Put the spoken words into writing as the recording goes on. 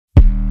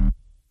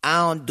I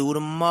don't do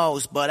the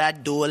most, but I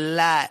do a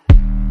lot.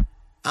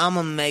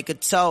 I'ma make a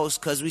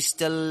toast, cause we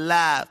still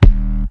alive.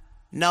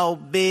 No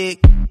big,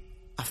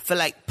 I feel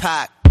like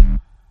Pac.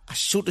 I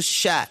shoot a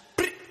shot.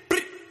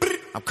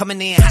 I'm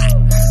coming in hot.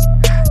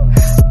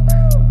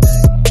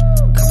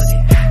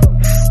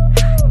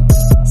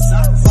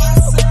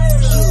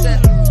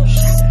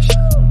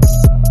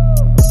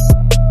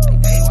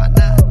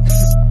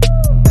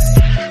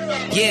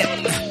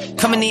 Yeah,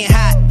 coming in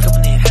hot.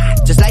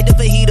 Just like the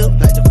fajita.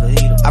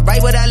 I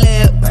write what I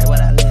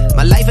live.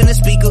 My life in the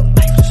speaker.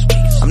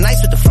 I'm nice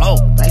with the flow.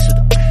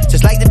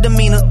 Just like the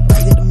demeanor.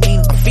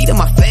 I'm feeding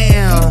my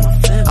fam.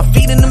 I'm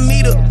feeding the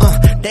meter.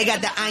 They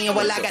got the iron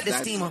while I got the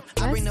steamer.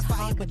 Let's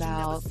talk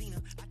about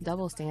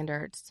double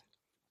standards.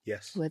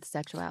 Yes. With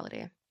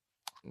sexuality.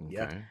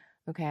 Yeah.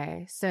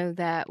 Okay, so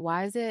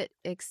why is it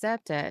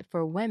accepted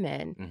for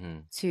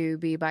women to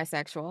be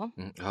bisexual?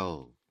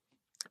 Oh.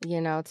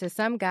 You know, to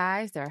some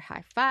guys, they're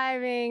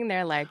high-fiving.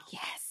 They're like,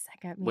 yes,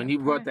 I got me. When he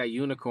brought that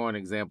unicorn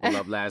example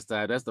up last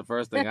time, that's the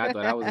first thing I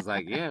thought. I was just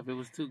like, yeah, if it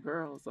was two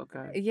girls,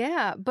 okay.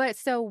 Yeah, but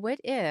so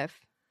what if,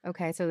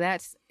 okay, so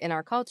that's in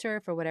our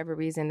culture, for whatever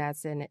reason,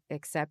 that's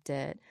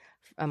accepted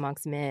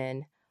amongst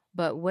men.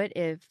 But what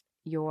if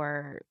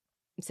your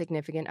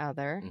significant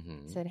other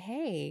said,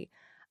 hey,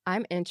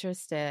 I'm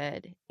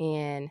interested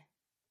in,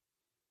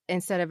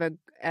 instead of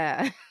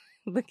a,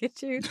 look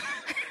at you.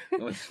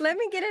 Let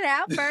me get it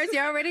out first.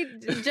 You're already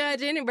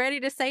judging and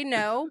ready to say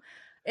no.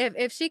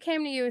 If she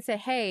came to you and said,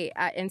 hey,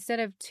 instead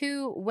of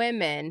two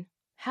women,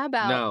 how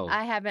about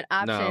I have an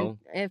option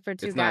for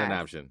two guys? It's not an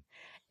option.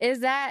 Is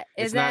that?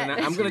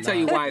 I'm going to tell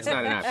you why it's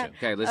not an option.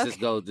 Okay, let's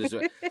just go this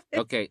way.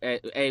 Okay,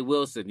 hey,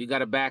 Wilson, you got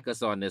to back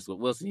us on this one.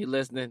 Wilson, you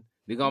listening?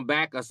 You're going to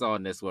back us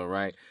on this one,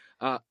 right?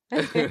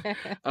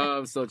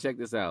 So check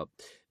this out.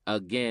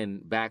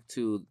 Again, back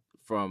to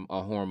from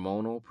a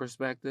hormonal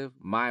perspective,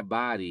 my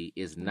body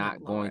is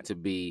not going to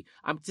be.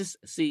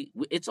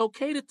 It's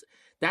okay to.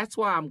 That's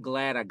why I'm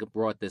glad I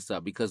brought this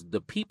up, because the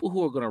people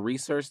who are going to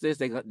research this,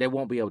 they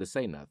won't be able to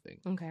say nothing.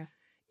 Okay.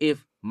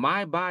 If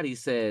my body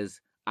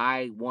says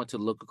I want to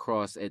look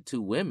across at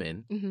two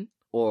women,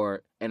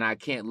 and I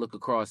can't look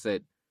across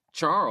at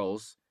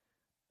Charles,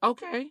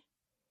 okay,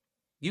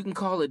 you can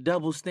call it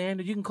double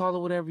standard. You can call it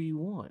whatever you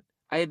want.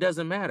 It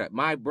doesn't matter.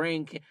 My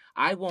brain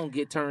I won't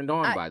get turned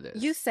on by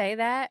this. You say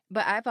that,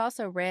 but I've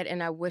also read,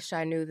 and I wish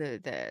I knew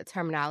the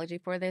terminology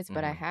for this,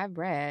 but I have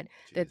read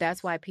that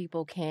that's why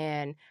people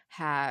can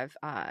have,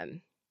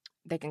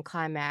 they can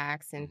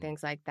climax and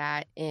things like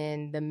that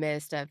in the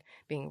midst of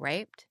being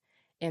raped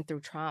and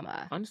through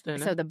trauma.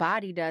 Understand that. So the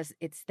body does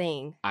its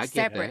thing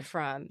separate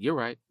from. You're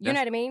right. You know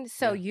what I mean?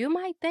 So you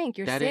might think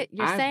you're saying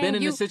I've been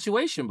in this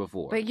situation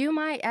before, but you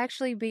might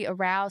actually be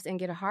aroused and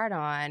get a hard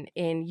on,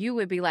 and you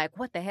would be like,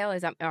 "What the hell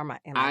is am I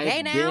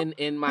gay now?" I've been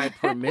in my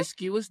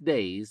promiscuous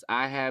days.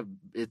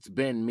 It's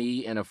been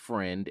me and a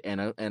friend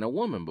and a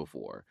woman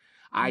before.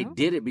 I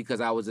did it because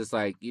I was just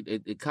like,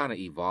 it kind of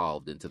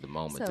evolved into the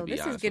moment, to be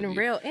honest. So this is getting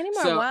real. Any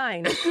more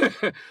wine?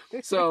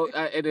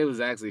 And it was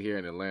actually here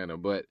in Atlanta,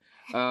 but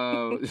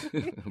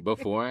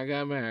before I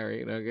got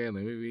married, okay,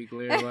 let me be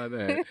clear about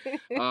that.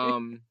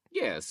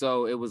 Yeah,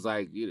 so it was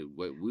like,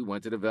 we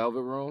went to the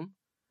Velvet Room.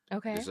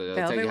 Okay,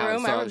 Velvet Room, I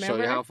remember. Show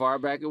you how far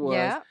back it was.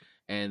 Yeah.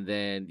 And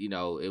then,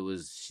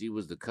 she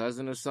was the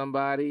cousin of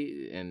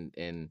somebody,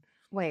 and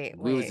Wait.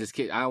 We was just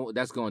kidding.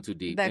 That's going too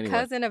deep. The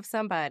cousin of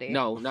somebody.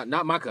 No,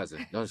 not my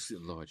cousin. No,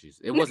 Lord Jesus.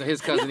 It wasn't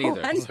his cousin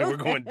either. We're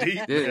going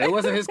deep. It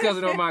wasn't his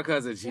cousin or my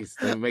cousin. Jeez.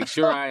 Let me make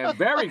sure I am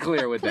very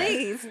clear with that.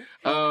 Please.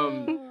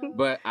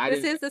 But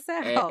this is the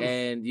South.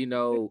 And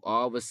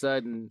all of a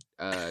sudden,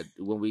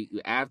 when we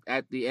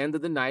at the end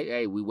of the night,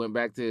 hey, we went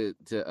back to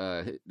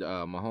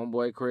my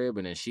homeboy crib,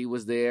 and then she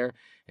was there,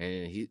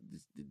 and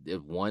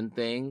one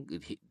thing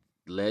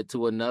led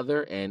to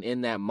another, and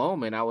in that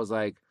moment, I was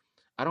like,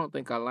 I don't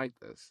think I like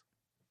this.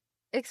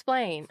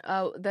 Explain.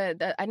 Oh,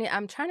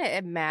 I'm trying to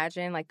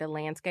imagine like the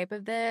landscape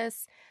of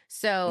this.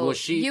 So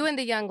you and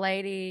the young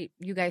lady,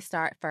 you guys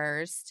start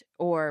first,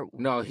 or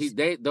no?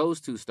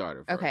 Those two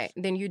started first. Okay,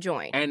 then you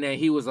joined, and then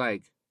he was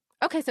like,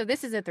 "Okay, so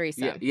this is a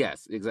threesome." Yeah,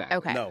 yes, exactly.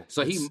 Okay, no,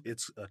 so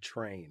it's a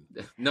train.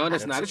 No,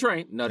 that's not a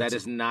train. No, that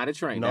is not a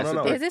train.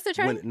 No. Is this a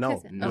train?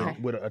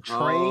 With a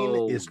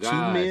train is two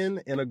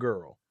men and a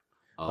girl.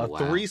 Oh, a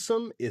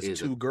threesome is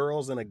two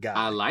girls and a guy.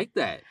 I like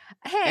that.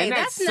 Hey, and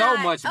that's so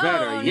much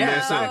better. Oh,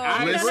 yes,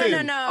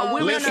 listen. A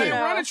woman can't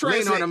run a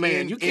train on a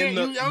man. You can't.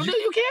 You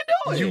can't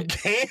do it. You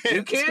can't.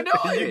 You can't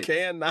do it. You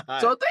cannot.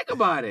 So think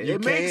about it.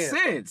 It makes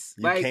sense.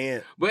 You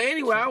can't. But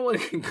anyway, I want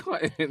to go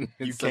in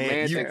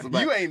semantics.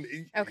 You ain't.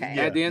 Okay.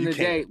 At the end of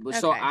the day,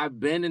 so I've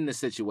been in the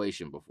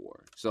situation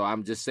before. So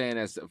I'm just saying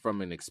that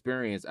from an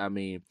experience. I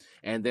mean,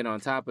 and then on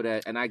top of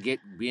that, and I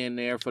get being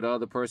there for the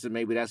other person.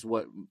 Maybe that's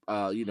what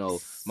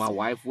my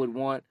wife would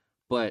want,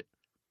 but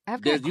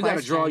you got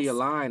to draw your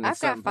line. I've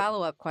got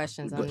follow-up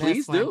questions on this.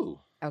 Please do.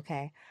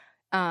 Okay.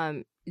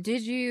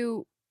 Did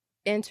you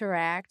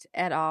interact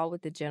at all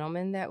with the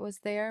gentleman that was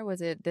there?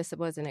 Was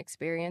an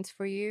experience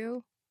for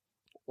you,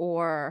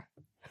 or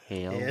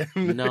Hell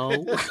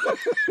no.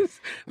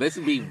 Let's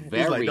be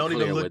very like, don't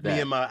clear even look with me that.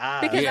 in my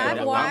eyes. Because Yeah,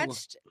 I've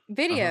watched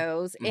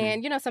videos, Mm-hmm.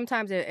 and, you know,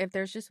 sometimes if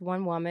there's just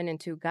one woman and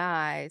two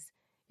guys,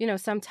 you know,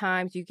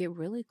 sometimes you get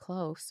really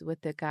close with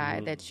the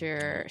guy that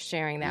you're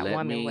sharing that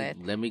woman with.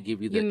 Let me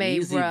give you You the may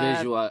easy rub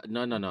visual.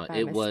 No. by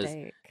It was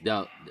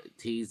mistake.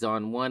 he's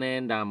on one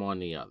end, I'm on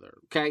the other.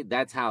 Okay,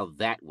 that's how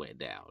that went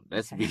down.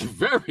 Let's be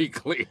very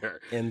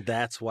clear. And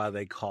that's why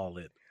they call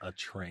it a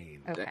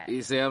train. Okay.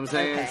 You see what I'm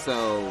saying? Okay.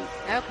 So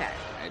Okay.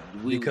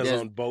 Because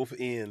on both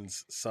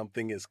ends,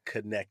 something is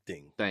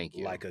connecting. Thank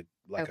you. Like a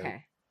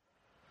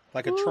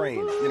train.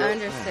 You know?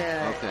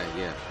 Understood. Okay,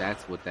 yeah,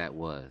 that's what that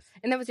was.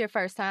 And that was your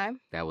first time?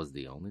 That was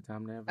the only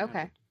time that ever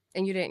happened.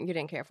 And you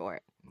didn't care for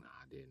it? No,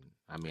 I didn't.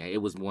 I mean,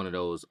 it was one of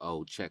those,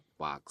 check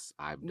box,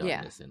 I've done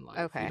this in life.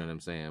 Okay. You know what I'm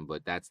saying?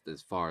 But that's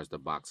as far as the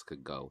box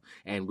could go.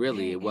 And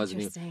really, it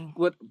wasn't even.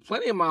 But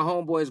plenty of my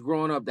homeboys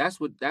growing up, that's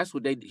what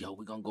they did. Yo,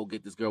 we're going to go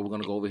get this girl. We're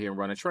going to go over here and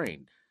run a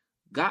train.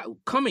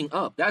 Coming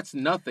up, that's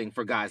nothing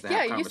for guys to have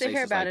conversations. Yeah, you used to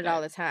hear about it all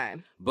the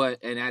time.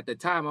 And at the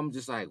time, I'm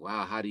just like,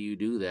 wow, how do you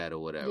do that or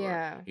whatever?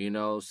 Yeah. You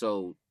know,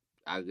 so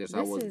I guess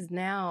I was is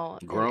now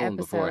grown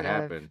before it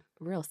happened.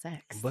 Real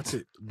sex. But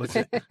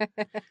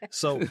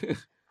so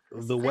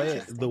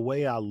the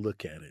way I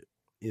look at it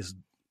is.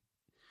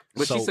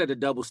 But she said the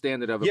double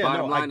standard of it.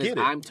 Bottom line is,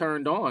 I'm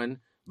turned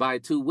on by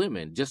two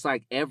women, just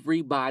like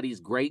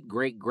everybody's great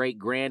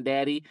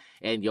granddaddy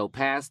and your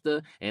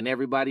pastor and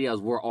everybody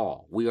else.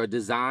 We are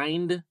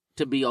designed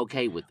to be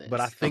okay with this. But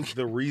I think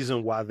the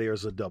reason why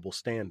there's a double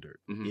standard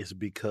is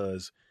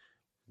because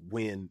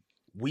when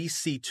we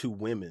see two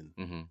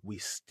women, we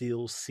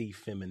still see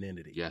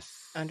femininity.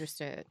 Yes.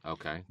 Understood.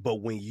 Okay.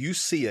 But when you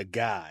see a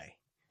guy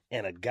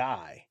and a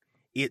guy,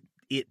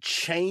 it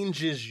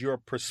changes your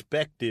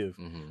perspective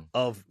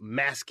of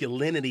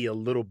masculinity a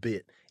little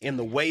bit in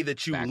the way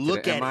that you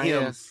look at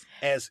him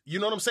as, you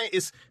know what I'm saying?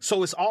 It's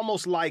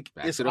almost like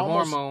it's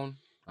almost hormone.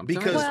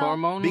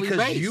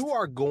 Because you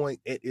are going,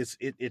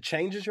 it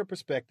changes your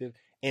perspective,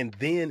 and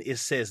then it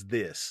says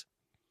this: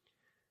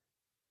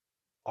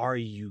 are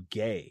you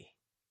gay?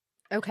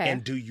 Okay.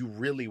 And do you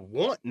really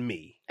want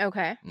me?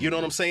 Okay. You know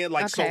what I'm saying?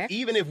 Like, so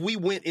even if we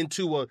went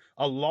into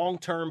a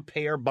long-term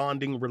pair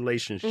bonding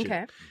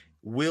relationship,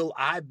 will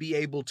I be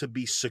able to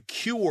be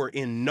secure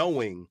in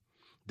knowing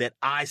that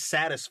I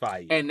satisfy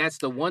you? And that's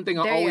the one thing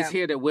I always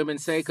hear that women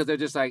say, because they're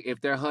just like,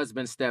 if their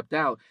husband stepped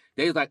out,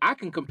 they're like, I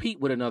can compete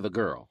with another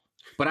girl,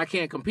 but I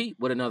can't compete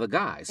with another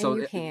guy. So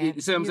you see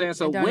what I'm saying?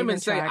 So women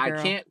say, I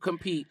can't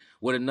compete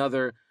with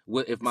another.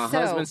 If my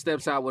husband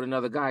steps out with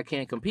another guy, I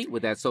can't compete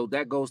with that. So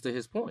that goes to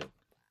his point.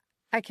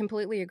 I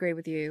completely agree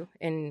with you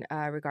in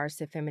regards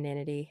to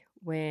femininity.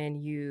 When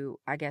you,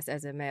 I guess,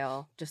 as a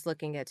male, just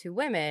looking at two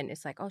women,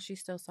 it's like, oh, she's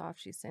still soft,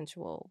 she's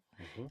sensual,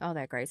 all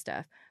that great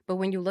stuff. But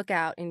when you look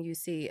out and you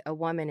see a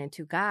woman and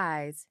two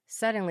guys,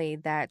 suddenly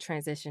that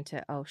transition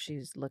to, oh,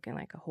 she's looking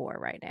like a whore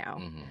right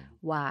now.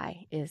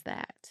 Why is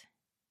that?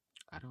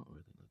 I don't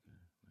really look at it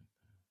like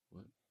that.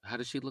 What? How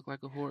does she look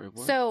like a whore?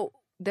 What? So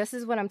this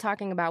is what I'm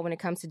talking about when it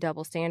comes to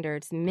double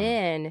standards.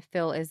 Men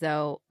feel as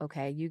though,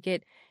 okay, you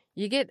get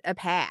a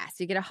pass.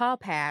 You get a hall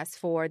pass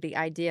for the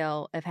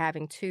ideal of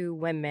having two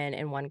women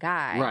and one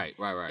guy.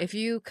 Right. If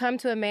you come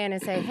to a man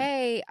and say,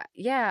 hey,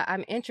 yeah,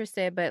 I'm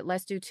interested, but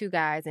let's do two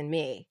guys and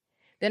me,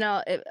 then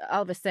all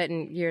of a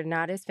sudden you're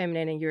not as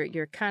feminine and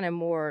you're kind of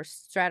more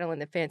straddling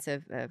the fence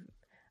of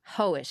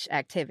hoish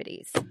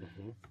activities.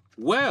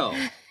 Well,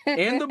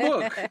 in the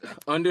book,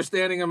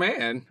 Understanding a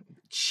Man,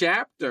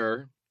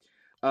 chapter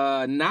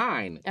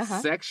 9,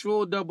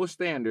 sexual double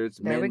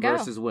standards, men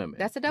versus women.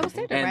 That's a double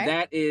standard, right? And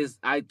that is,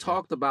 I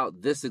talked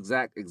about this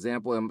exact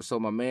example. And so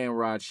my man,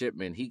 Rod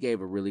Shipman, he gave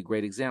a really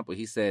great example.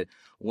 He said,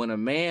 when a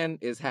man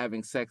is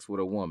having sex with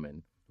a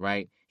woman,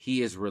 right,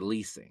 he is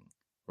releasing,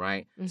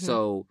 right?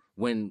 So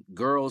when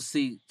girls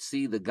see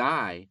the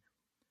guy,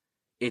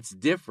 it's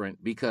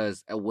different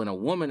because when a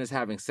woman is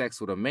having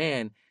sex with a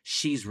man,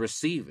 she's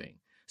receiving.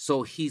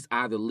 So he's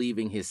either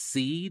leaving his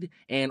seed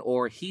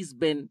or he's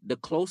been the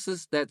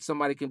closest that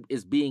somebody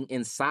is being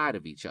inside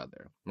of each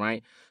other,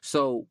 right?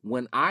 So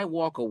when I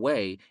walk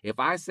away, if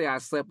I say I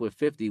slept with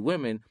 50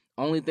 women,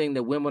 only thing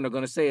that women are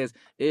going to say is,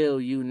 ew,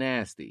 you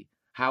nasty.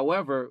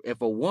 However,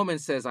 if a woman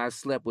says I've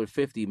slept with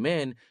 50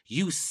 men,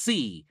 you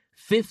see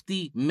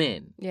 50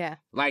 men. Yeah.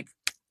 Like,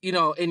 you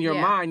know, in your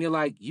mind, you're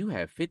like, you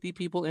have 50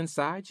 people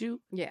inside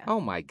you? Yeah. Oh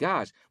my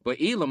gosh. But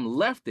Elam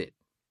left it.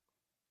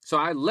 So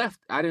I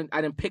left. I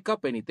didn't pick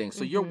up anything.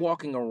 So you're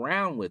walking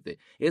around with it.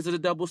 Is it a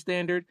double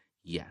standard?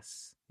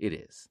 Yes, it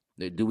is.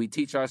 Do we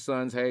teach our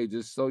sons, hey,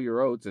 just sow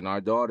your oats, and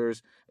our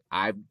daughters,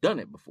 I've done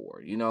it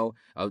before. Hey,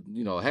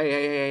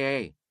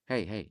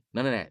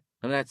 none of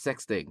that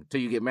sex thing till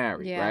you get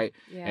married, right?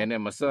 Yeah. And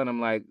then my son, I'm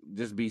like,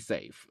 just be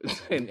safe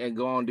and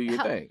go on, do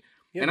your thing.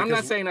 Yeah, and I'm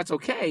not saying that's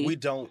okay. We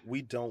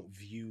don't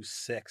view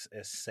sex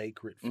as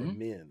sacred for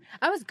men.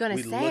 I was going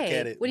to say, look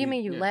at it, what do you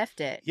mean you left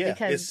it? Yeah,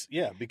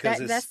 because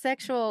that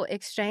sexual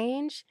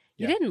exchange,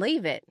 you didn't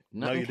leave it.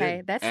 No, you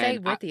didn't. That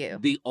stayed with you.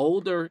 The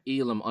older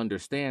Elam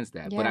understands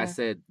that, but I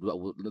said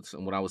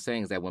what I was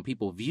saying is that when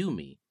people view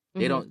me,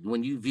 they don't.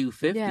 When you view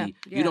 50,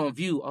 you don't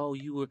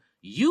view.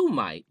 You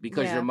might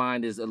because your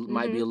mind is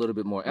might be a little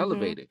bit more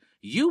elevated.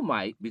 You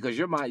might because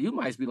your mind. You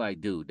might be like,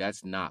 dude,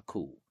 that's not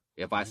cool.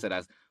 If I said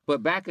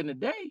but back in the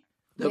day,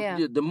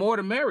 the more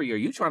the merrier.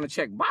 You trying to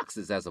check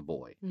boxes as a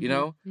boy, you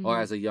know, or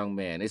as a young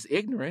man. It's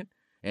ignorant,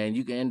 and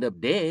you can end up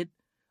dead.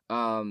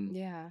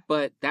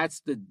 But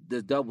that's the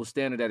double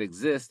standard that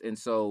exists, and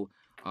so,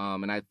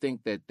 and I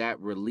think that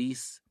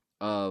release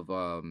of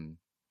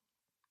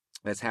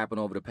that's happened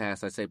over the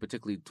past, I'd say,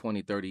 particularly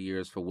 20, 30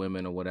 years for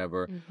women or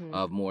whatever,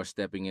 of more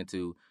stepping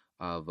into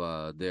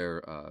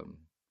their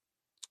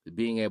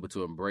being able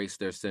to embrace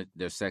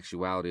their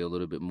sexuality a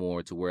little bit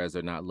more, to whereas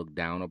they're not looked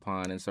down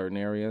upon in certain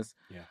areas.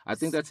 Yeah, I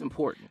think that's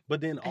important.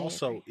 But then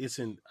also, I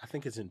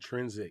think it's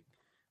intrinsic.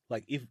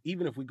 Like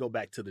even if we go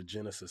back to the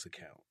Genesis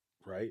account,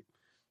 right?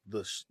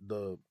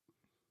 The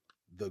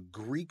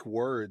Greek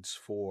words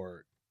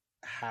for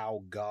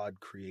how God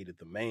created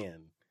the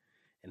man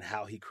and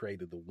how he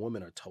created the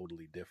woman are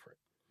totally different.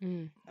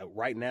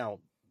 Right now,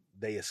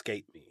 they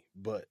escape me,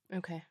 but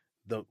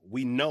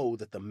we know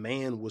that the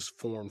man was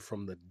formed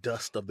from the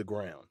dust of the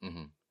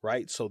ground,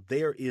 right? So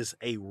there is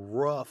a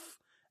rough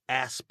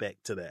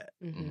aspect to that.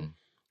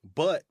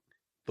 But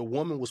the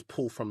woman was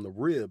pulled from the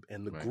rib,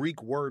 and the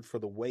Greek word for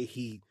the way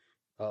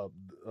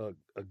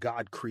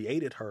God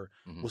created her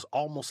was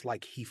almost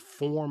like he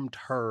formed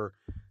her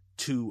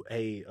to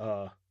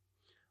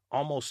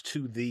almost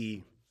to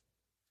the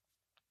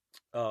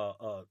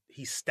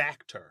he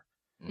stacked her.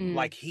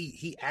 Like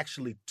he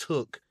actually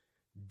took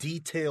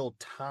detailed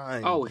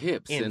time.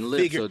 Hips and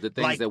lips are the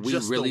things that we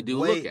really do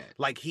look at.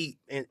 Like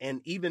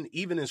and even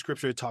in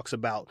scripture it talks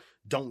about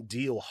don't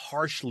deal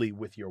harshly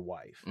with your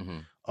wife.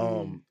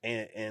 And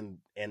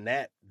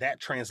that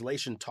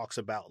translation talks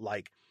about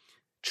like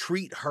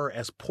treat her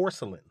as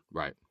porcelain.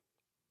 Right.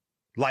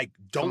 Like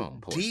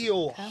don't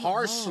deal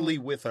harshly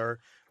with her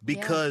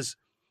because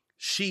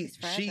she's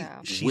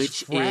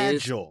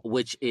fragile.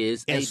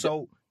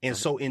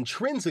 So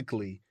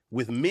intrinsically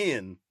with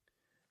men,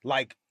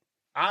 like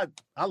I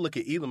look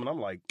at Elam and I'm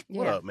like,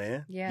 what up,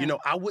 man? Yeah. You know,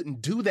 I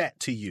wouldn't do that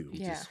to you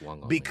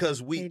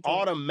because we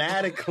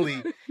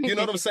automatically, you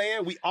know what I'm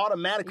saying? We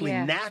automatically,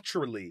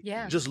 naturally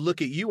just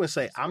look at you and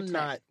say, I'm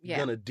not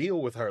going to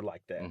deal with her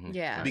like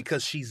that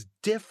because she's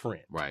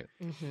different. Right.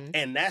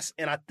 And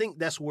I think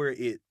that's where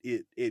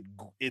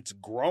it's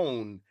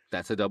grown.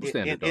 That's a double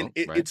standard.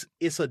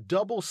 It's a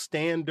double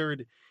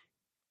standard.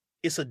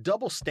 It's a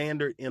double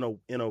standard in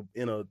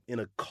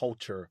a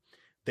culture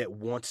that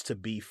wants to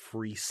be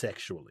free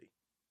sexually.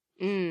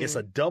 It's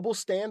a double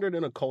standard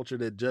in a culture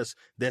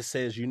that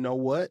says, you know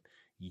what,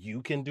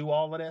 you can do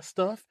all of that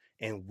stuff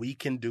and we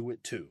can do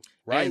it too,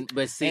 right?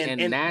 That's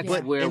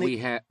where we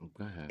have.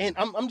 Go ahead. And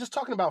I'm just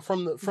talking about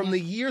from the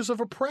years of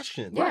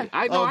oppression, right?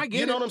 I know, I get it.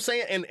 You know what I'm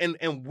saying?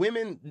 And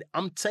women,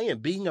 I'm saying,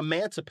 being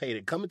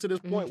emancipated, coming to this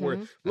point where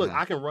look,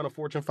 I can run a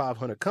Fortune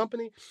 500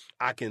 company,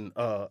 I can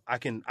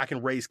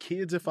raise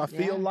kids if I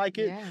feel like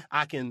it,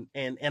 I can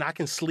and I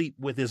can sleep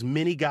with as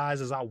many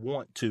guys as I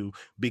want to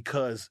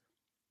because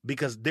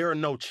there are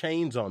no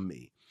chains on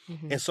me,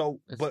 and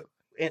so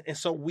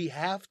so we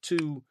have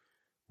to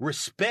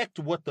respect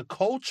what the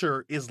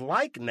culture is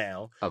like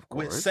now,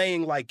 with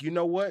saying like, you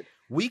know what,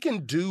 we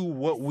can do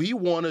what we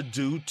want to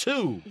do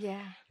too,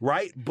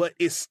 right? But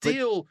it's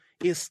still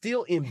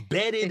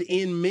embedded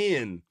in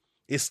men.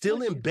 It's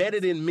still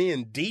embedded in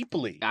men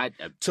deeply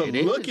to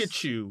look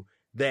at you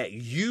that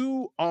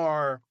you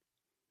are.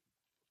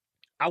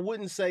 I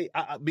wouldn't say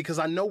because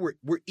I know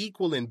we're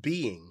equal in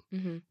being,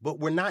 but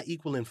we're not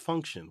equal in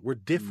function. We're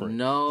different.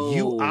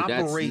 No,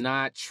 that's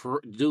not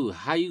true, dude.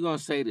 How you gonna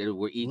say that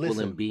we're equal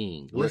in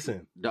being?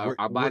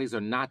 Our bodies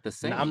are not the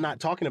same. I'm not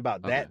talking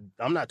about that.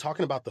 I'm not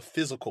talking about the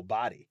physical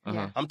body.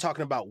 I'm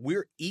talking about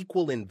we're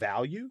equal in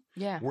value.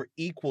 Yeah, we're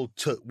equal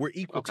to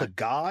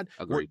God.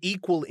 Agreed. We're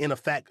equal in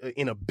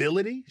in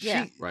ability.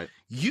 Yeah, right.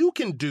 You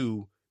can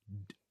do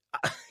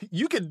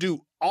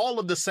all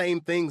of the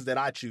same things that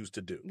I choose to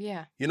do.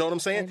 Yeah. You know what I'm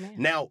saying?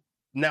 Amen.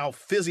 Now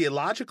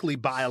physiologically,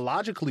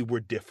 biologically,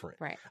 we're different.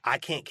 Right. I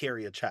can't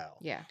carry a child.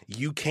 Yeah.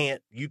 You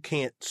can't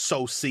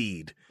sow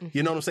seed.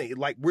 You know what I'm saying?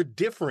 Like we're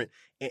different.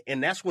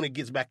 And that's when it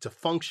gets back to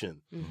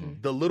function.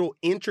 The little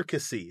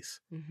intricacies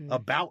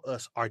about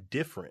us are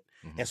different.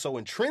 And so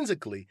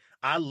intrinsically,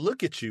 I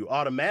look at you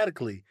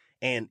automatically.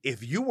 And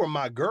if you were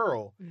my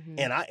girl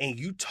and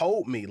you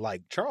told me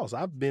like, Charles,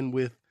 I've been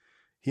with,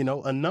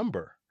 a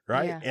number.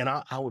 Right. Yeah. And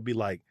I would be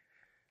like,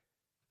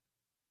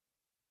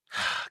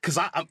 because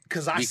I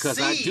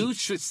do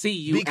see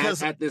you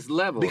at this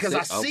level. Because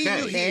I see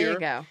you here. There you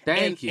go.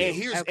 Thank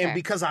you. And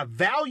because I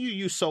value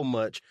you so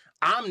much,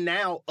 I'm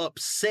now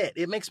upset.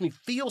 It makes me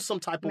feel some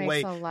type of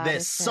way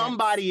that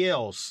somebody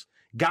else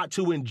got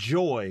to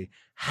enjoy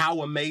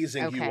how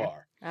amazing you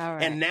are. All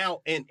right. And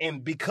now,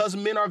 and because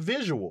men are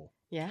visual.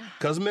 Yeah.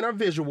 Because men are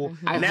visual.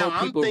 Mm-hmm. I now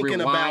hope people I'm thinking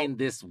rewind about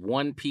this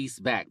one piece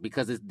back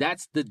because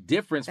that's the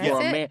difference That's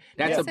for a it. man.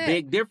 That's a That's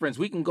big difference.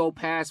 We can go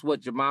past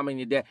what your mom and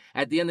your dad.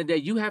 At the end of the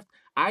day,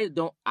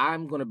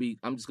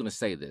 I'm just gonna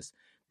say this.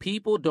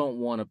 People don't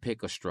want to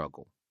pick a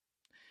struggle.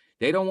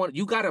 They don't want.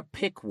 You got to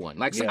pick one.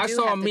 Like You I do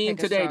saw a have to meme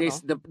pick a today.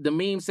 struggle. The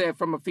meme said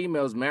from a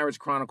female's Marriage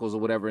Chronicles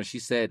or whatever, and she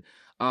said,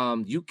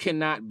 "You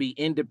cannot be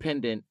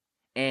independent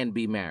and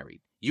be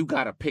married. You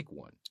got to pick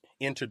one."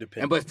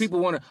 interdependence. And but people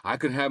want to. I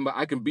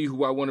can be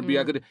who I want to be.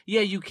 I could.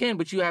 Yeah, you can,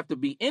 but you have to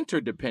be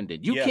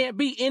interdependent. You can't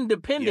be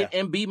independent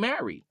and be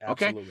married.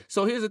 Okay. Absolutely.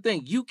 So here's the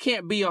thing: you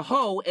can't be a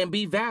hoe and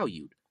be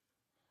valued.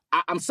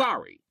 I'm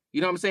sorry. You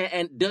know what I'm saying?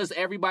 And does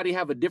everybody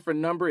have a different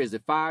number? Is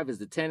it 5?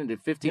 Is it 10? Is it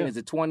 15? Is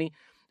it 20?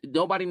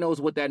 Nobody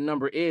knows what that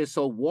number is.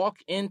 So walk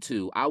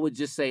into, I would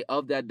just say,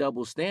 of that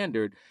double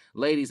standard,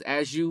 ladies,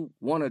 as you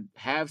want to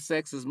have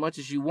sex as much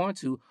as you want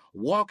to,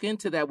 walk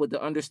into that with the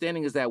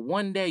understanding is that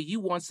one day you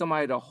want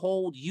somebody to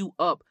hold you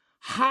up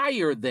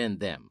higher than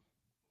them.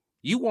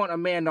 You want a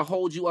man to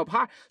hold you up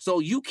high. So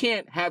you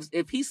can't have,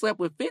 if he slept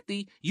with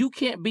 50, you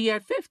can't be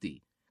at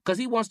 50 because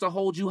he wants to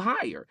hold you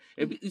higher.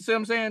 You see what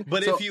I'm saying?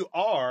 But if you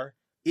are,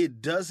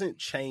 it doesn't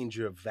change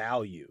your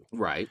value.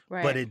 Right.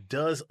 But it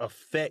does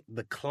affect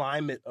the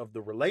climate of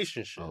the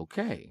relationship.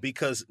 Okay.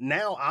 Because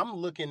now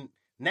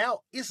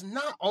it's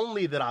not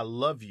only that I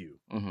love you.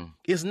 Mm-hmm.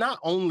 It's not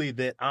only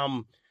that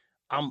I'm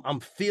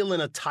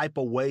feeling a type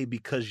of way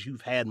because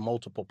you've had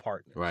multiple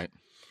partners. Right.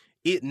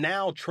 It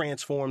now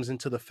transforms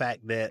into the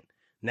fact that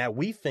now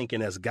we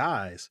thinking as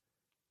guys,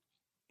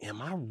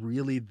 am I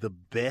really the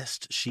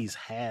best she's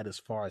had as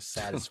far as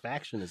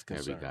satisfaction is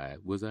concerned? Every guy,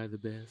 was I the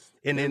best?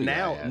 And then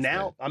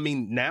Every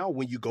now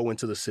when you go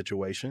into the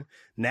situation,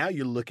 now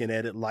you're looking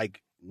at it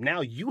like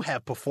now you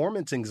have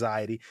performance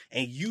anxiety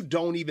and you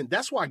don't even,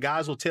 that's why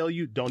guys will tell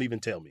you, don't even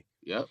tell me.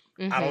 Yep.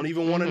 Mm-hmm. I don't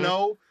even want to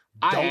know.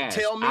 Don't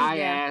tell me. I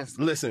ask.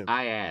 Listen,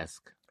 I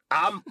ask.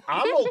 I'm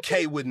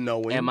okay with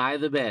knowing. Am I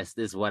the best?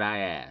 Is what I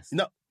ask.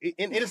 No,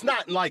 and it's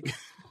not like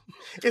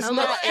it's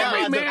Almost not every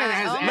am I man the,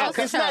 has no, asked.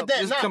 it's not that.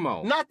 Just Not, come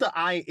on. not the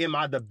am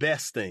I the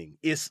best thing.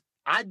 It's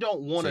I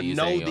don't want to So you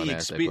know saying you the don't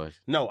ask that experience.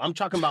 question? No, I'm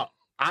talking about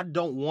I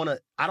don't want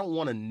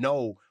to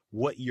know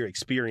what your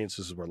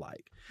experiences were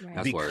like. Right.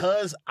 That's word.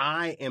 Because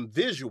I am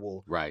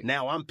visual, Right.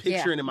 now I'm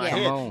picturing in my Yeah.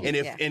 head. Come on.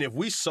 And if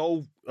we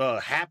so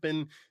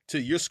happen to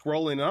you're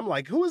scrolling and I'm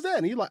like, who is that?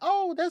 And you're like,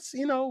 oh, that's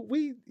and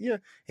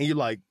you're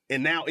like,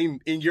 and now in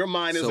your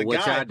mind as So a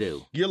what guy, y'all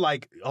do? you're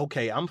like,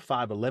 okay, I'm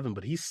 5'11",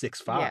 but he's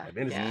 6'5", Yeah.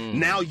 and it's, Mm.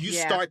 now you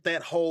Yeah. start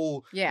that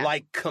whole Yeah.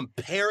 like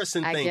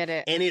comparison I thing, get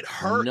it. and it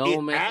hurt. No,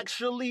 it man.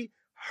 actually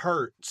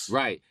hurts.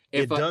 Right.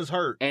 It does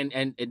hurt.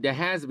 And there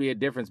has to be a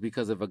difference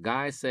because if a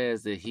guy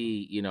says that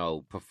he,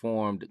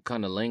 performed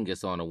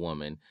cunnilingus on a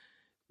woman,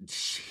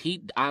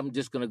 I'm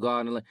just gonna go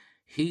out and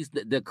he's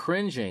the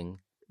cringing.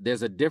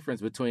 There's a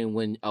difference between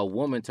when a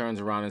woman turns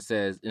around and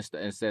says,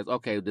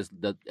 okay,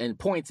 and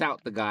points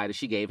out the guy that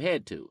she gave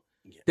head to.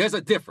 Yeah. There's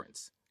a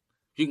difference.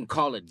 You can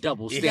call it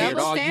double standard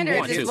Double all you standards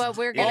want is to. what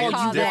we're All going to you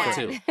call want that.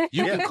 to.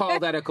 You can call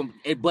that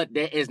but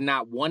there is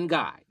not one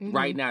guy Mhm.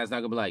 right now that's not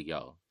gonna be like,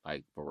 yo,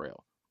 like for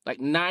real. Like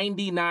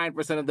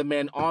 99% of the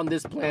men on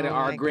this planet Oh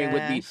are my agreeing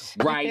with me gosh.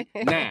 right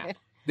now.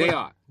 They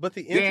are. But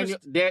the interest,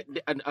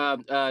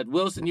 Daniel,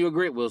 Wilson, you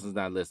agree? Wilson's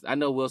not listening. I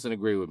know Wilson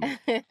agree with me.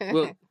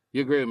 Will,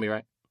 you agree with me,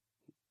 right?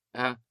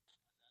 Huh?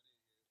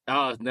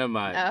 Oh, never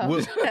mind.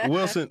 Oh.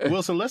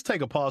 Wilson, let's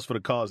take a pause for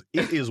the cause.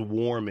 It is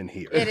warm in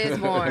here. It is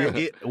warm.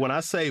 When I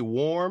say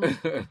warm,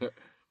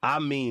 I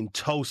mean We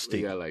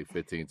toasty. got like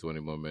 15, 20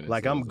 more minutes.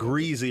 Like I'm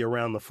greasy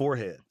around the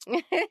forehead.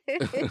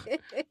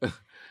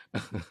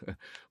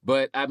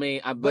 But I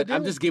mean, I'm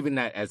just giving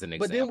that as an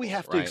example. But then we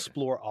have to right?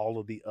 explore all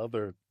of the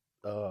other.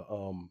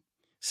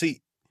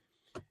 See,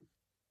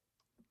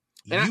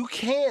 And you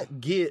can't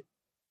get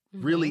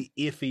really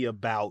iffy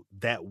about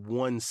that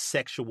one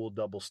sexual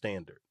double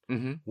standard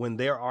Mm-hmm. when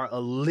there are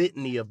a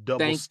litany of double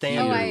Thank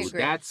standards. Oh, I you.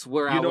 agree. That's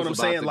where You I know was what I'm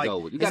about saying? to Like, go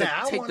with. You is got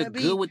that I to take wanna the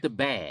be- good with the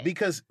bad.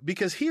 Because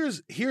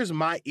here's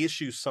my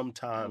issue I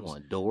sometimes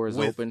want doors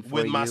with open for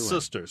with you my and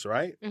sisters,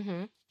 right?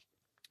 Mm-hmm.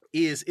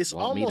 Is it's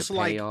want me almost to pay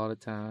like all the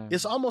time.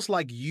 it's almost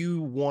like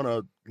you want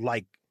to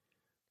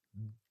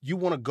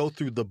go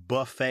through the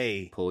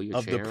buffet Pull your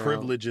of the chair out.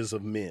 privileges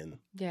of men.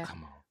 Yeah.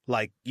 Come on.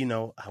 Like,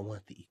 I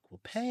want the equal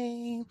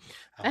pay.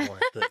 I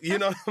want the, you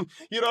know what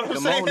I'm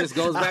Come saying? on, this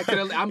goes back to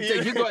the. I'm You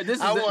know, you go. This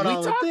is I we want all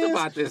of talked this,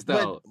 about this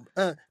though.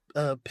 But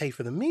pay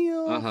for the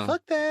meal. Uh-huh.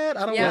 Fuck that.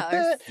 I don't Yeah, want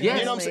that. Yes.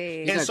 You know what I'm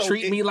saying? You gotta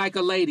treat me like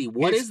a lady.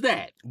 What it's- is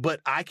that?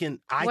 But I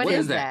What is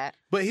is that? that?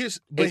 But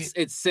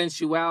It's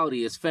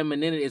sensuality. It's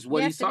femininity. It's what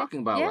Yes, he's it is. talking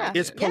about. Yeah. Right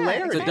It's there. polarity.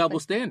 It's a exactly. double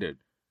standard.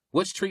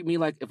 What's treat me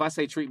like? If I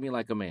say treat me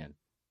like a man,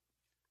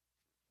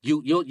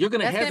 you're gonna That's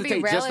going to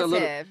hesitate be just a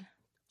little. relative.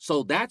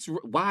 So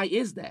why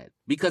is that?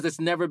 Because it's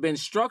never been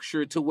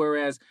structured to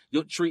whereas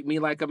you'll treat me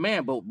like a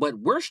man, but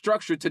we're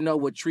structured to know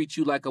what treats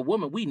you like a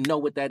woman. We know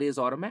what that is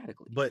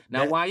automatically. But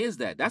Now, why is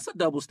that? That's a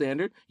double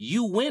standard.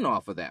 You win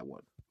off of that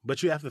one.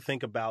 But you have to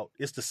think about,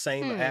 it's the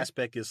same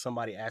aspect as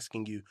somebody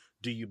asking you,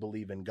 do you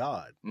believe in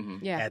God?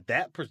 Yeah. At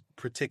that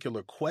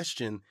particular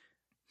question,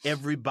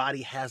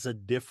 everybody has a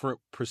different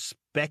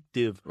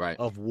perspective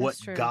of what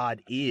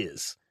God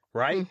is,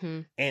 right?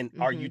 And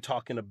are you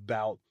talking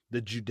about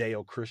the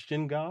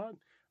Judeo-Christian God?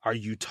 Are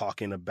you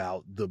talking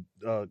about the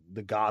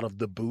God of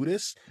the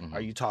Buddhists?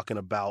 Are you talking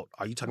about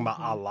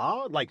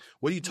Allah? Like,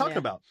 what are you talking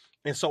about?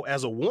 And so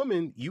as a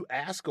woman, you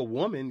ask a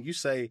woman, you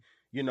say,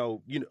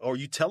 or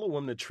you tell a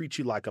woman to treat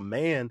you like a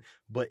man,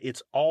 but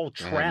it's all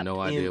trapped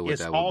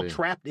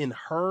trapped in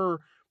her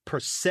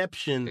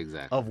perception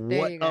of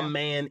what a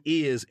man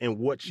is and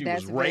what she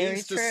was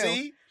raised to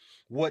see,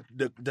 what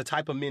the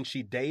type of men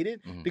she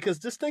dated. Because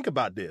just think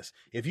about this.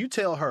 If you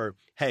tell her,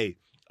 hey,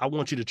 I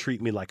want you to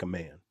treat me like a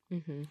man,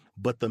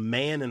 but the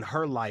man in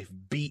her life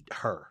beat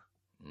her.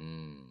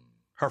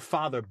 Her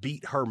father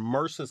beat her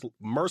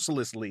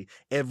mercilessly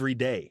every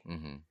day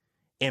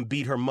and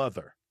beat her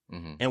mother.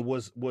 And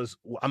was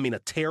a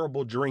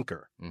terrible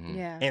drinker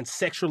and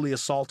sexually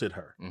assaulted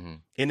her.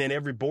 And then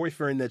every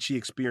boyfriend that she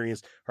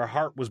experienced, her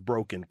heart was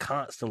broken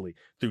constantly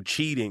through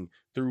cheating,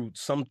 through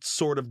some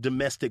sort of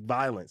domestic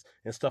violence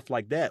and stuff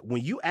like that.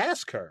 When you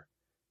ask her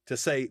to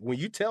say, when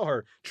you tell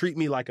her, treat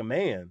me like a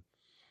man,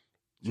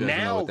 she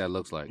doesn't know what that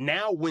looks like.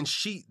 Now, when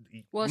she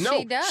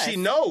she does. She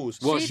knows.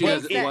 Well, she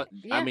does.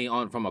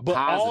 From a but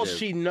positive. All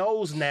she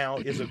knows now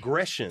is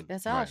aggression.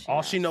 That's all.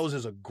 All she knows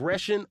is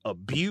aggression,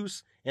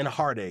 abuse, and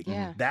heartache.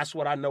 That's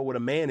what I know what a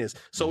man is.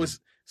 So it's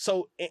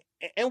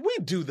and we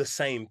do the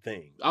same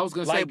thing. I was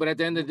gonna say, but at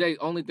the end of the day,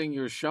 only thing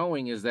you're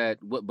showing is that.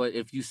 But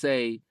if you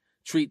say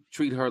treat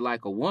her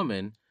like a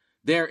woman,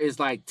 there is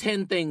like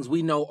 10 things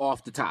we know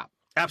off the top.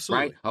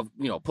 Absolutely.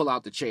 Right? Pull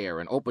out the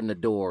chair and open the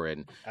door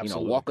and,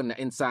 walk on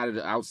the inside of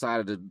the outside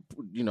of the,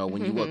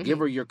 when you walk, give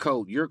her your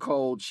coat. You're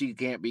cold. She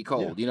can't be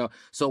cold,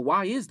 So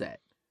why is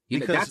that?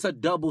 Because that's a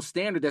double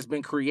standard that's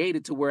been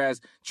created to whereas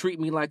treat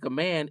me like a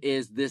man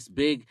is this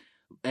big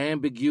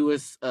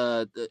ambiguous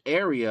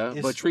area,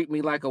 but treat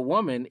me like a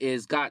woman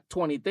is got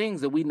 20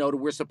 things that we know that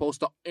we're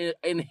supposed to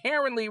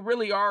inherently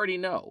really already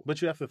know.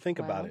 But you have to think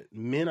about it.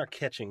 Men are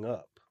catching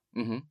up.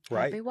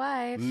 Right? Happy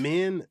wife.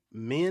 Men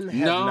have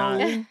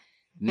not...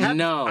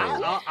 No,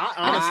 I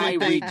honestly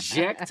think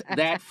reject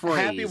that phrase.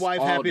 Happy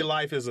wife, happy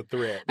life is a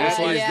threat. That's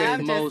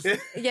the most.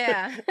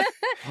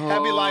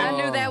 Happy life.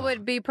 I knew that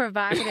would be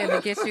provocative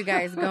to get you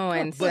guys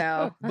going.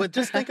 But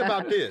just think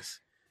about this: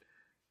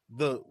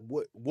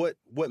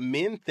 what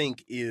men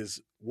think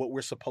is what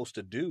we're supposed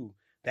to do,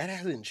 that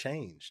hasn't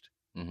changed.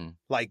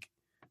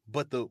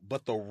 But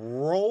the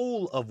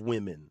role of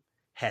women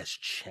has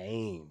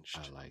changed.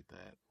 I like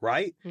that.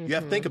 Right? You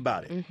have to think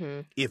about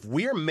it. If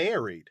we're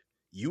married,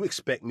 you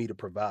expect me to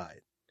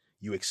provide.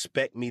 You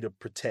expect me to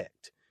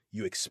protect.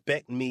 You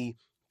expect me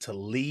to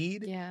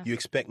lead. You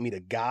expect me to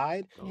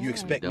guide. You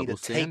expect me to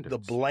take the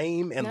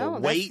blame and the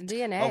weight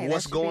of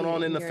what's going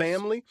on in the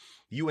family.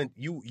 You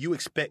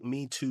expect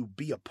me to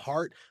be a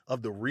part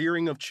of the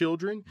rearing of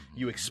children.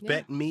 You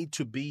expect me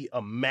to be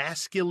a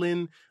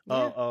masculine,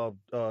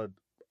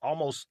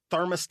 almost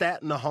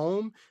thermostat in the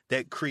home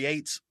that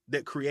creates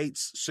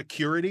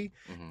security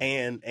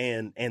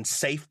and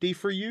safety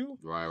for you.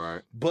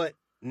 Right. But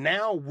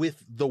now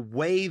with the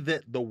way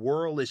that the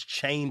world is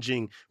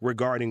changing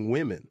regarding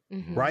women,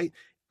 right?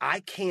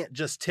 I can't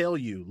just tell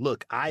you,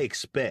 look, I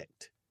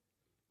expect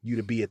you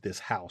to be at this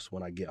house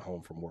when I get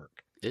home from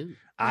work. Ew.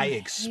 I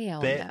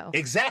expect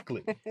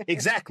exactly.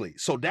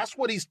 So that's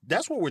what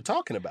we're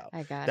talking about.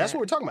 I got That's what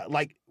we're talking about.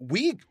 Like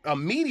we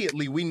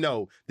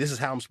know this is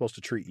how I'm supposed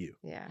to treat you.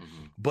 Yeah.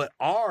 But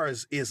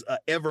ours is a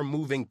ever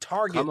moving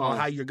target on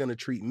how you're going to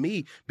treat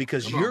me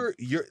because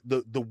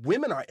the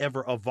women are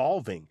ever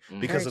evolving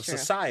because of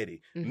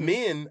society.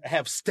 Men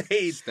have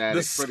stayed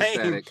the same.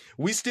 Static.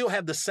 We still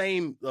have the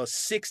same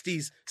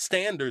 60s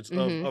standards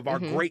of our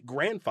great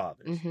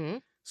grandfathers.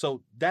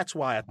 So that's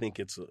why I think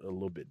it's a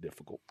little bit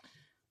difficult.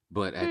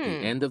 But at the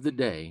end of the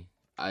day,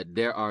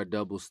 there are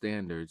double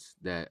standards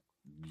that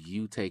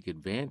you take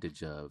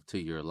advantage of to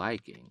your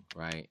liking,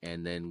 right?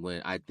 And then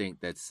when I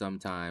think that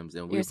sometimes,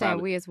 and you're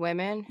saying we as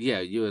women,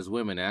 you as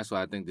women. That's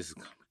why I think this is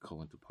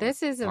going to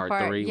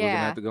part 3. Yeah. We're gonna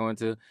have to go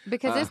into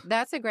because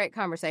that's a great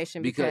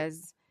conversation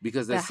because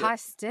the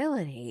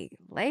hostility,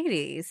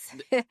 ladies,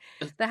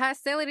 the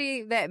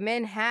hostility that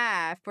men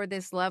have for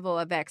this level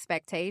of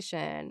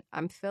expectation,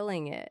 I'm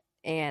feeling it.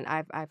 And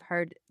I've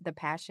heard the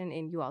passion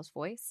in you all's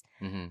voice.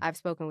 I've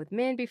spoken with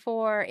men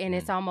before, and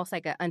it's almost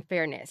like an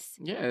unfairness.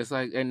 Yeah, it's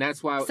like, and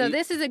that's why. So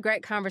this is a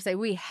great conversation.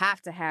 We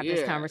have to have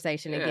this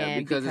conversation again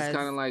because it's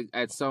kind of like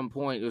at some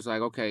point it's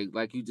like, okay,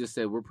 like you just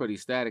said, we're pretty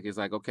static. It's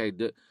like, okay,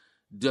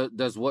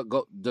 does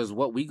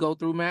what we go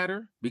through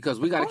matter? Because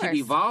we got to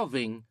keep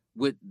evolving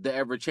with the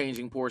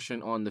ever-changing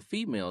portion on the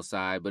female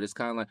side, but it's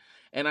kind of like,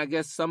 and I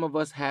guess some of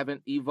us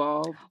haven't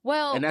evolved.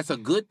 Well, and that's a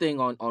good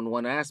thing on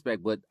one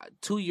aspect. But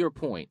to your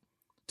point.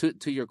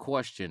 To your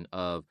question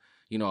of,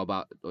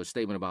 about a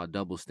statement about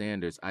double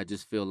standards, I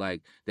just feel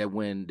like that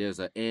when there's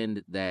an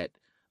end that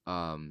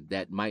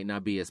that might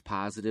not be as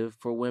positive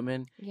for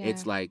women,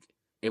 it's like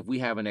if we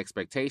have an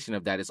expectation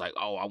of that, it's like,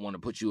 oh, I want to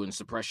put you in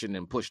suppression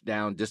and push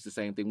down, just the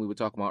same thing we were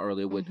talking about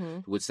earlier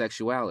with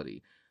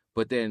sexuality.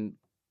 But then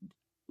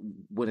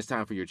when it's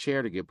time for your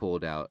chair to get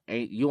pulled out,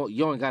 you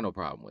ain't got no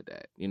problem with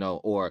that, you know?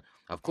 Or,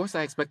 of course,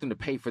 I expect them to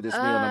pay for this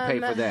meal and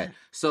pay for that.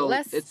 So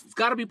it's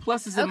got to be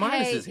pluses and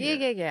minuses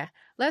here. Yeah.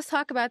 Let's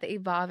talk about the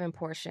evolving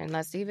portion.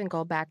 Let's even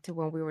go back to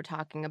when we were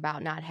talking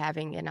about not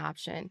having an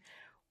option.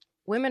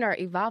 Women are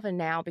evolving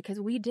now because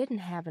we didn't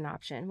have an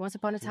option. Once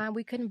upon a time,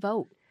 we couldn't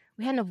vote.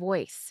 We had no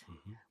voice.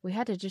 We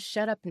had to just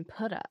shut up and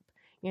put up.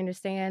 You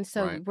understand?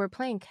 So we're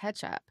playing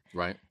catch up.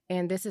 Right.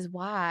 And this is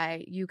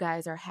why you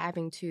guys are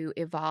having to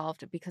evolve,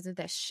 because of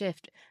that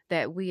shift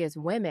that we as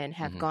women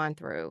have gone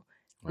through.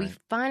 Right. We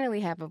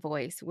finally have a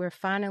voice. We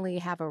finally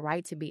have a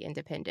right to be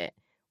independent.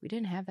 We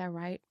didn't have that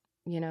right,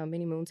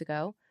 many moons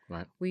ago.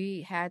 Right.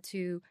 We had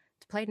to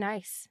play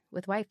nice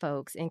with white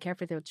folks and care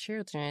for their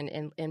children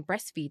and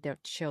breastfeed their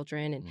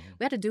children. And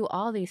we had to do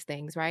all these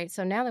things, right?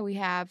 So now that we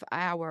have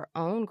our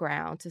own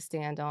ground to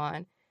stand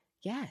on,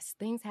 yes,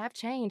 things have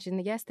changed.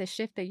 And yes, the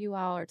shift that you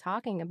all are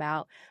talking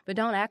about, but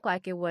don't act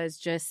like it was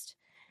just,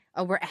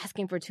 we're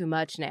asking for too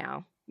much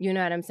now. You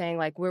know what I'm saying?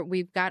 Like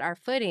we've got our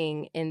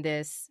footing in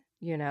this,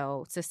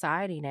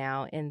 society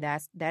now, and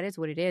that is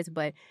what it is.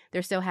 But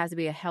there still has to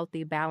be a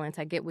healthy balance.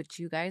 I get what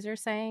you guys are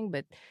saying,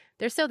 but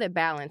there's still that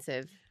balance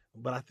of.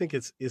 But I think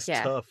it's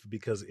tough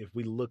because if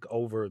we look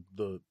over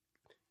the.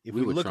 If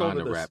we were look trying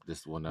over to wrap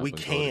this one up we and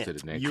can't. go to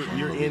the next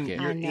You're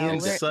one.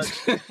 in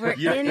such. We're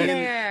in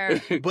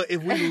there. But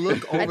if we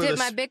look over, I did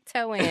my big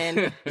toe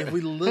in. If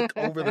we look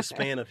over the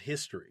span of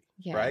history,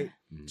 right?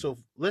 Mm-hmm. So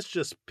let's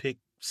just pick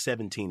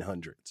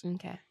 1700s.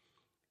 Okay.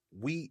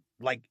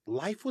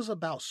 Life was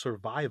about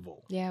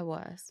survival. Yeah, it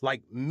was.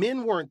 Like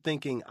men weren't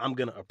thinking, I'm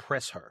going to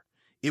oppress her.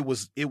 It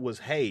was,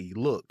 hey,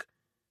 look,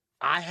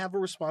 I have a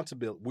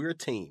responsibility. We're a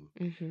team.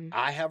 Mm-hmm.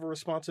 I have a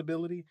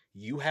responsibility.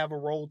 You have a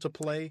role to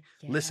play.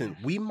 Yeah. Listen,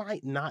 we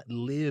might not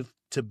live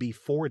to be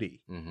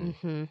 40.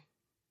 Mm-hmm.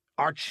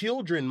 Our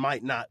children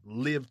might not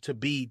live to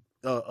be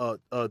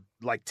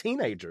like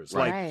teenagers.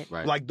 Right.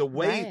 Like the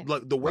way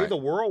the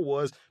world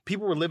was,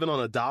 people were living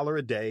on $1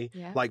 a day.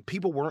 Yeah. Like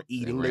people weren't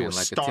eating. They were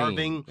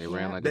starving. They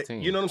ran like a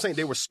team. You know what I'm saying?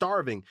 They were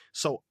starving.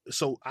 So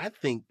I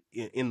think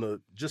in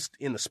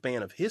the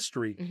span of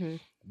history,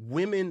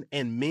 women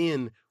and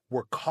men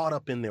were caught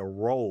up in their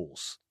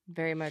roles.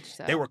 Very much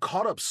so. They were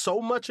caught up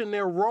so much in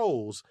their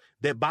roles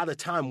that by the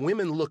time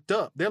women looked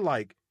up, they're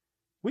like,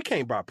 we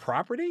can't buy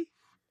property.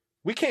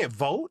 We can't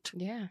vote.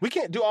 Yeah. We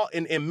can't do all.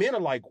 And men are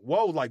like,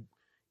 whoa, like,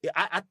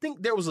 I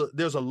think there's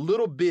a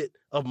little bit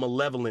of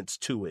malevolence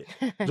to it,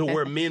 to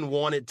where men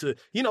wanted to,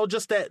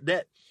 just that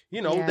that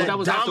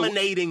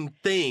dominating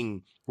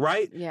thing,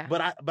 right? Yeah.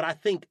 But I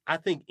think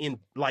in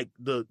like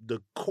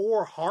the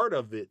core heart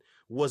of it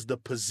was the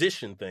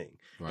position thing,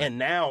 right. and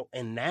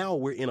now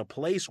we're in a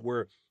place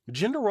where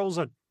gender roles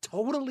are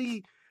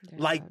totally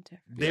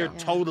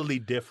totally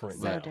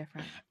different now.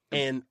 Different.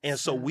 And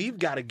so we've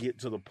got to get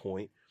to the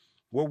point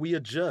where we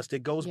adjust.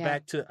 It goes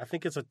back to, I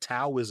think it's a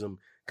Taoism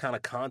kind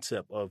of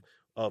concept of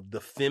the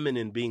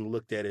feminine being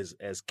looked at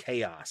as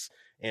chaos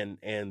and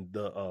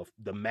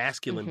the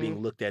masculine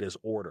being looked at as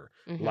order,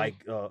 like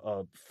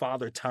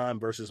Father Time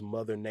versus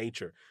Mother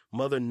Nature.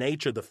 Mother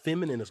Nature, the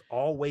feminine is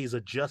always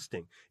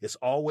adjusting. It's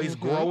always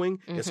growing.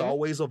 It's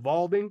always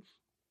evolving.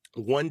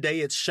 One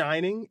day it's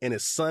shining and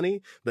it's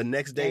sunny. The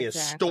next day is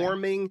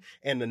storming,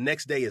 and the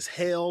next day is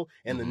hell,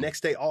 and the next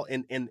day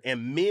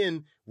and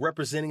men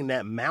representing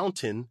that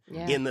mountain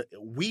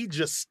we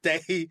just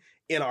stay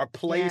in our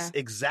place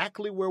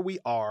exactly where we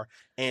are,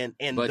 and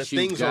the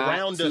things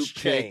around us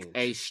change.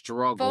 A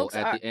struggle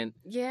at the end.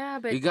 Yeah,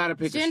 but you got to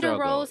pick gender a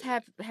struggle. roles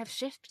have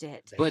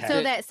shifted. But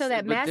so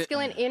that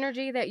masculine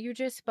energy that you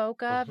just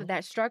spoke of,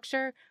 that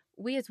structure.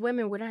 We as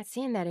women, we're not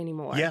seeing that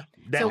anymore. Yeah,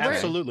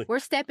 absolutely. We're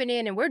stepping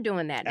in and we're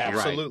doing that now.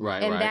 Absolutely.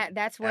 Right. And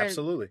that's where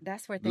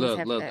things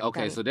have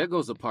okay, so there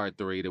goes a part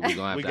 3 that we're going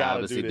to have to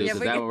obviously do. So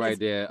that one right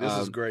there. This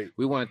is great.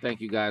 We want to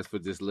thank you guys for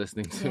just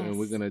listening to and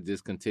we're going to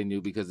just continue,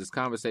 because this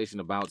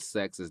conversation about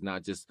sex is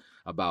not just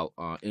about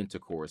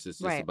intercourse. It's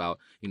just about,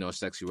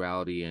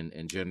 sexuality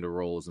and gender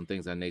roles and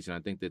things of that nature. And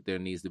I think that there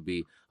needs to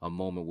be a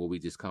moment where we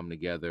just come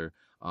together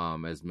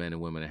as men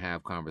and women and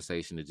have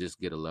conversation to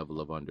just get a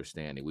level of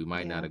understanding. We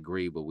might not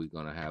agree, but we're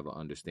going to have an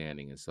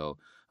understanding. And so,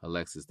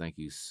 Alexis, thank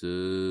you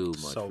so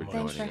much for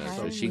joining us.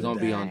 So she's going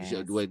to be on,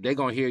 they're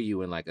going to hear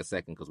you in like a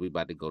second, because we're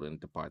about to go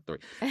into part 3.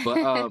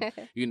 But,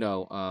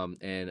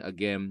 and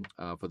again,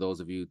 for those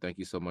of you, thank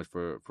you so much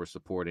for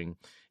supporting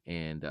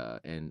and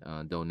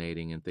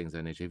donating and things of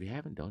that nature. If you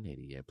haven't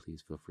donated yet,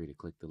 please feel free to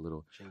click the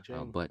little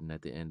button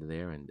at the end of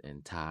there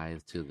and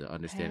tithe to the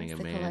understanding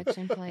of man.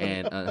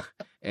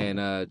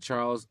 And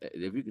Charles,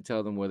 if you can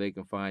tell them where they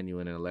can find you,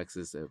 and then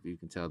Alexis, if you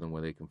can tell them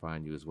where they can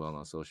find you as well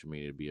on social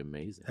media, it'd be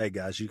amazing. Hey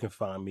guys, you can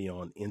find me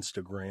on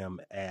Instagram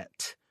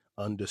at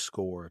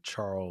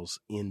 _Charles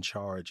in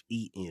charge,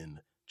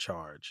 EN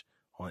charge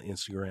on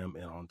Instagram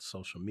and on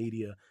social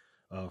media.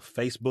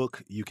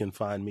 Facebook, you can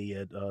find me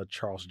at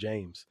Charles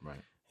James. Right.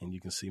 And you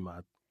can see my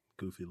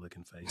goofy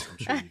looking face. I'm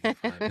sure you can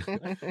find it.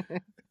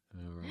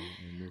 All right.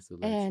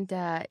 And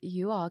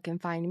you all can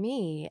find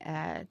me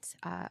at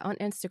on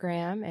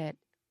Instagram at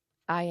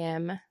I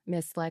am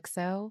Miss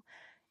Lexo,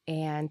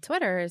 and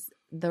Twitter is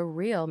The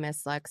Real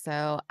Miss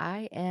Lexo.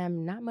 I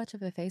am not much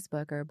of a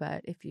Facebooker,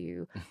 but if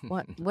you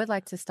would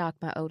like to stalk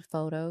my old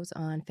photos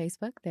on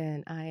Facebook,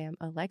 then I am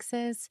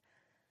Alexis.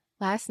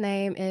 Last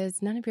name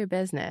is none of your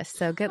business.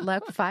 So good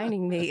luck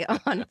finding me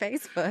on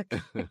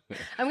Facebook.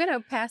 I'm going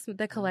to pass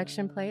the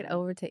collection plate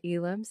over to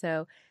Elam.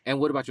 And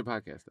what about your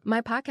podcast?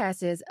 My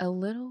podcast is A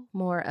Little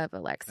More of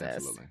Alexis.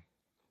 Absolutely.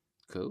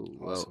 Cool.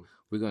 Awesome. Well,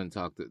 we're going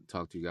to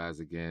talk to you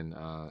guys again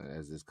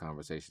as this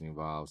conversation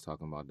evolves,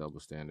 talking about double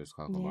standards,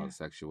 talking about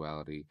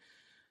sexuality.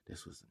 We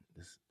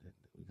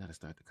got to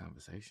start the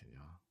conversation,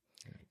 y'all.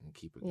 And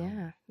keep it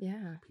going.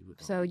 Yeah.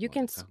 So you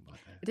can.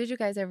 Did you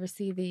guys ever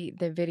see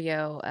the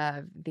video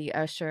of the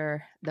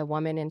usher, the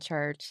woman in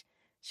church?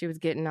 She was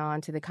getting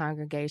on to the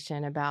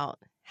congregation about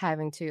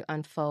having to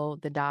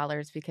unfold the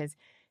dollars because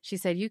she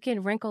said you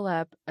can wrinkle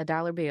up a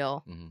dollar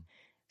bill. Mm-hmm.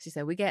 She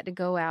said we got to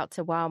go out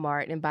to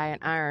Walmart and buy an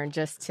iron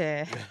just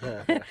to,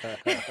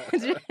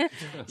 she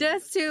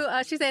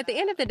said at the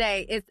end of the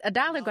day, it's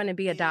 $1 going to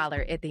be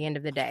 $1 at the end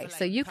of the day.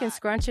 So you can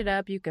scrunch it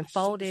up, you can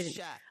fold it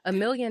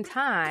 1,000,000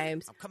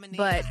 times,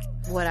 but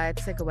what I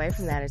took away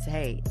from that is,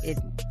 hey, it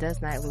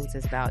does not lose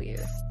its value.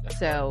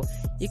 So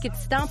you could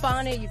stomp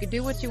on it, you could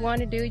do what you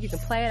want to do, you can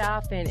play it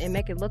off and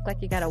make it look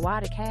like you got a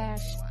wad of cash.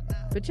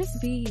 But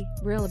just be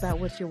real about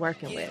what you're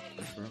working with.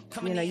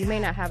 You know, you may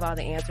not have all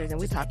the answers,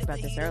 and we talked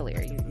about this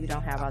earlier. You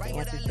don't have all the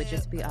answers, but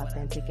just be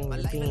authentic in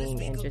your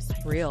being and just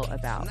real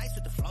about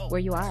where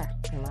you are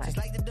in life.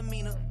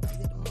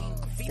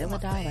 Still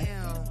 $1.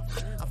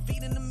 I'm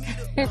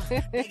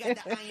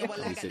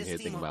sitting here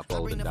thinking about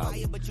folding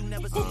dollars.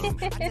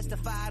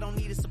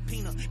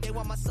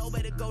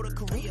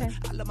 Okay.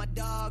 I love my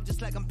dog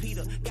just like I'm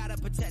Peter. Gotta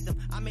protect him.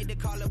 I made the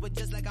call it with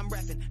just like I'm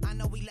reffing. I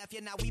know we left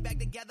you, now we back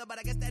together, but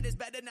I guess that is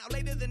better now.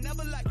 Later than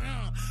never, like,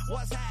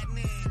 what's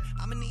happening?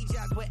 I'ma need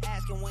y'all quit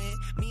asking when.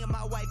 Me and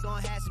my wife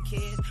gonna have some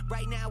kids.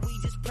 Right now we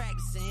just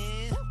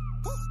practicing.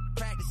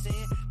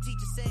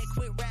 Teacher said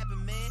quit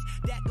rapping, man.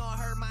 That gon'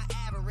 hurt my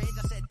average.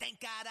 I said thank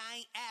God I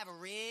ain't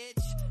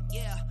average.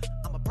 Yeah,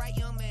 I'm a bright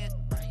young man.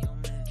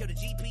 Kill the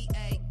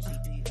GPA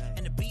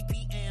and the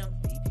BPM.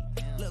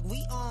 Look,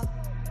 we on.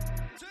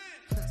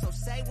 So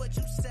say what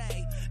you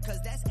say, cause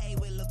that's A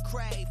with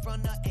Lecrae.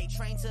 From the A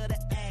train to the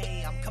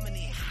A, I'm coming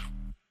in hot.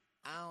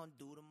 I don't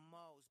do